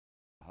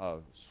how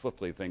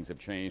swiftly things have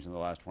changed in the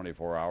last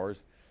 24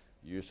 hours.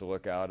 You used to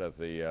look out at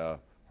the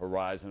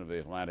horizon of the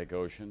Atlantic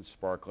Ocean,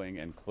 sparkling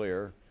and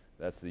clear.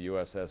 That's the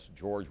USS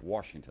George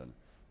Washington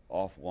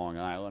off Long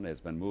Island. It's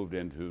been moved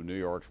into New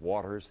York's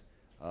waters,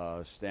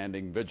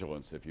 standing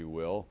vigilance, if you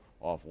will,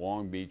 off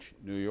Long Beach,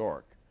 New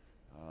York.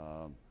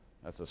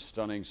 That's a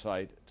stunning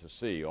sight to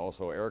see.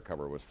 Also, air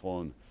cover was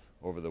flown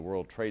over the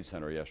World Trade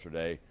Center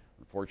yesterday,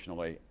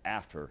 unfortunately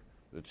after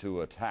the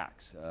two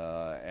attacks.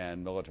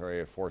 And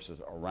military forces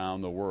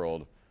around the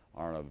world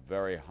are in a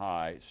very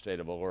high state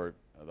of alert,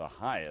 the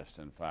highest,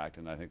 in fact,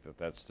 and I think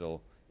that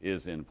still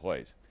is in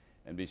place.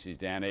 NBC's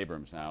Dan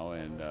Abrams now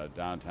in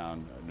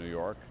downtown New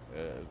York,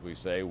 as we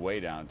say, way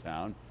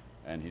downtown,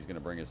 and he's going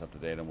to bring us up to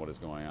date on what is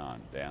going on.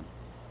 Dan?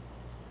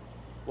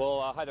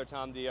 Well, hi there,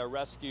 Tom. The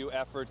rescue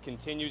effort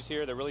continues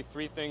here. There are really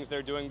three things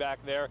they're doing back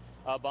there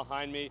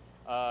behind me.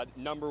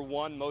 Number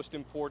one, most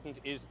important,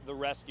 is the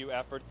rescue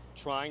effort,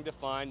 trying to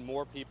find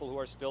more people who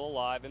are still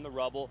alive in the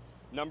rubble.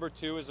 Number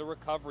two is a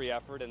recovery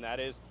effort, and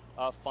that is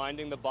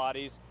finding the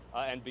bodies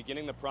and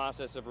beginning the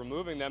process of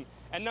removing them.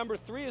 And number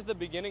three is the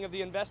beginning of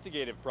the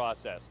investigative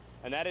process,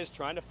 and that is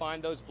trying to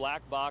find those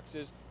black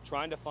boxes,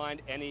 trying to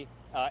find any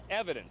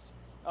evidence.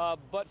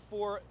 But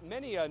for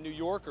many New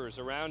Yorkers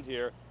around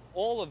here,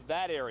 all of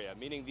that area,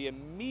 meaning the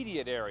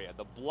immediate area,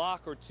 the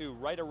block or two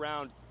right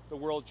around the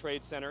World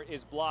Trade Center,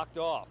 is blocked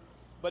off.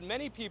 But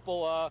many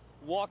people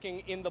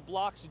walking in the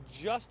blocks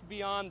just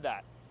beyond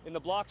that, in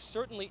the blocks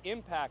certainly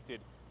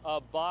impacted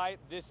by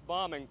this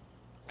bombing.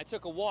 I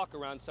took a walk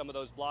around some of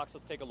those blocks.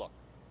 Let's take a look.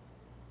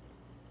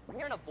 We're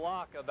here in a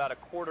block about a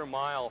quarter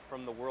mile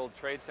from the World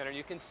Trade Center.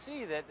 You can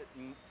see that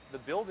the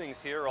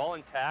buildings here are all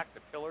intact.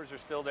 The pillars are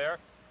still there.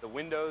 The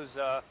windows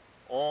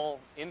all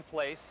in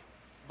place.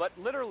 But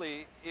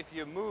literally, if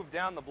you move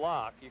down the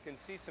block, you can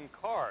see some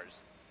cars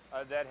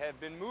that have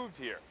been moved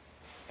here.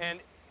 And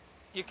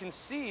you can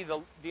see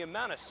the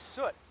amount of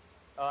soot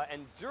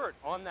and dirt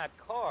on that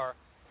car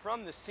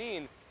from the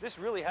scene. This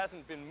really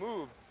hasn't been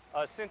moved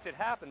since it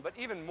happened. But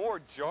even more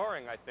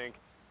jarring, I think,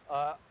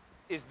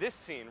 is this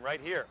scene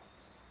right here.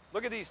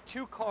 Look at these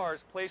two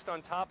cars placed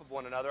on top of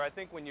one another. I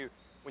think when you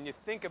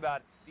think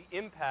about the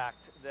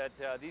impact that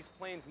these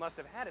planes must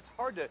have had, it's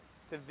hard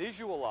to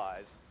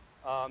visualize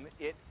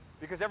it,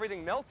 because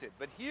everything melted.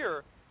 But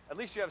here, at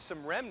least you have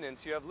some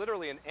remnants. You have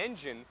literally an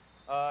engine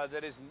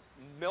that is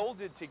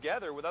melded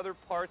together with other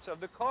parts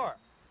of the car.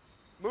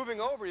 Moving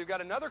over, you've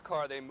got another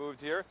car they moved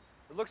here.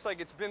 It looks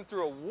like it's been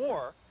through a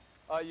war.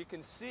 You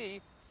can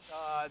see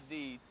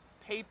the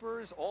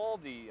papers, all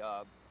the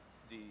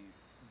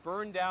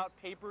burned out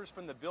papers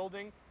from the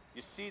building.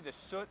 You see the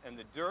soot and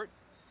the dirt,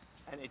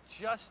 and it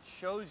just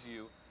shows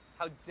you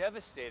how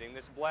devastating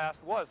this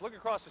blast was. Look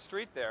across the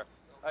street there.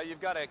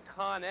 You've got a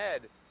Con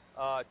Ed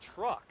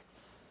truck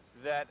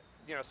that,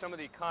 you know, some of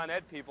the Con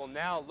Ed people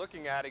now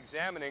looking at,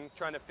 examining,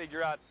 trying to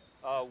figure out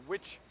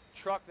which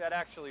truck that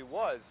actually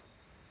was.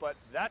 But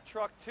that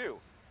truck too,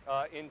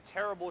 in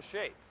terrible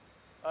shape.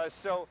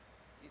 So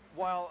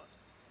while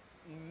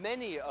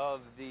many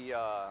of the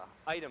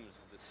items,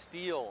 the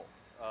steel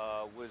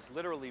was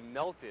literally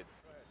melted,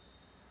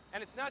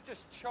 and it's not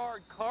just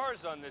charred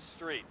cars on this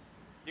street.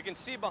 You can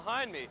see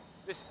behind me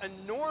this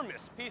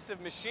enormous piece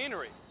of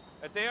machinery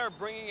that they are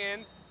bringing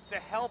in to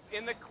help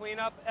in the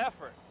cleanup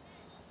effort.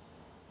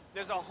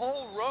 There's a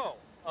whole row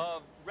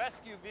of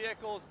rescue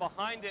vehicles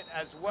behind it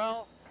as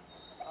well.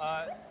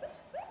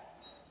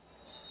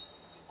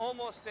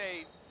 Almost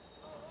a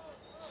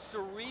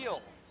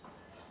surreal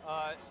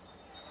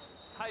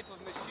type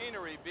of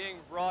machinery being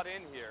brought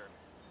in here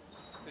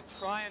to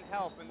try and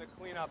help in the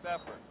cleanup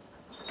effort.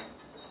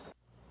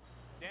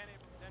 Dan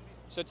Abrams,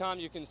 NBC. So Tom,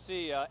 you can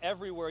see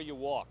everywhere you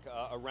walk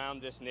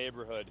around this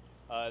neighborhood,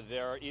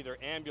 there are either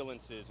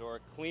ambulances or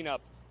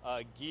cleanup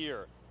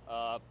gear,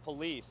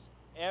 police,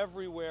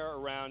 everywhere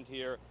around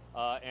here,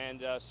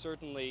 and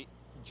certainly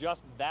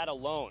just that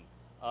alone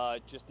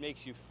just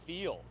makes you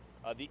feel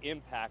the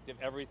impact of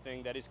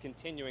everything that is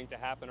continuing to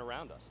happen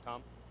around us.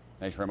 Tom?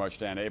 Thanks very much,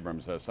 Dan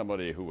Abrams.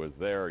 Somebody who was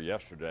there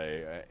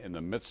yesterday in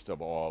the midst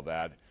of all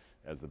that,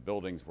 as the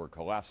buildings were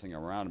collapsing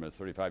around him, is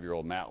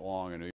 35-year-old Matt Long in New York.